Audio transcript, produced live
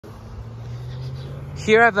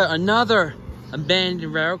Here I have another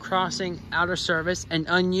abandoned railroad crossing, out of service, and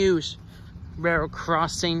unused railroad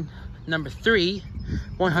crossing number 3,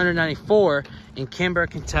 194 in Kimber,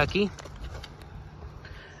 Kentucky.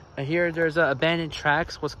 And here there's abandoned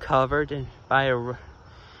tracks was covered by a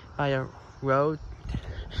road.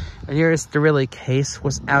 And here's the relay case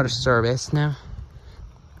was out of service now.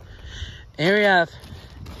 And here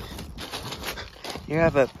you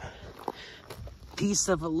have a piece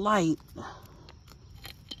of a light.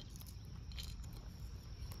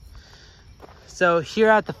 So here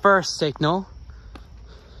at the first signal,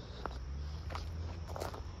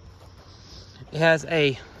 it has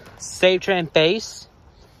a Save Train base.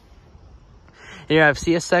 Here you have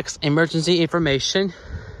CSX emergency information.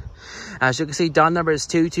 As you can see, DOT number is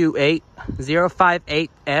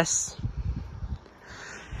 228058S.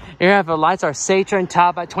 Here you have the lights are Save Train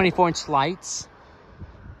top by 24-inch lights.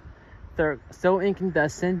 They're so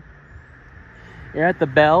incandescent. Here at the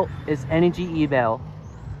bell is energy bell.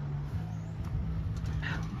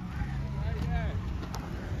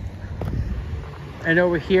 And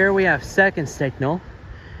over here we have second signal.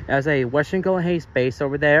 There's a Western Golden Haze base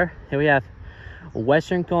over there. Here we have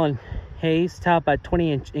Western Golden Haze topped by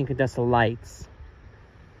 20-inch incandescent lights.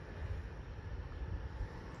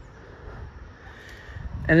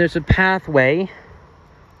 And there's a pathway.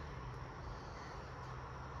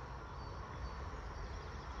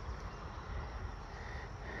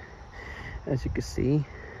 As you can see, it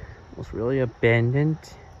was really abandoned.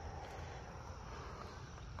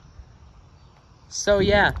 So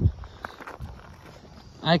yeah,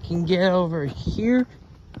 I can get over here.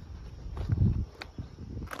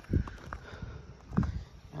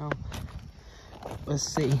 Now, let's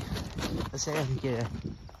see. Let's see if I can get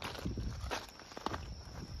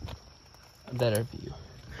a better view.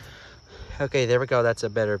 Okay, there we go. That's a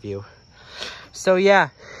better view. So yeah,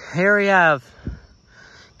 here we have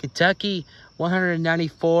Kentucky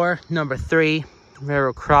 194, number 3,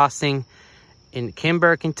 railroad crossing in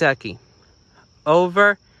Kimber, Kentucky.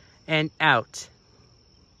 Over and out.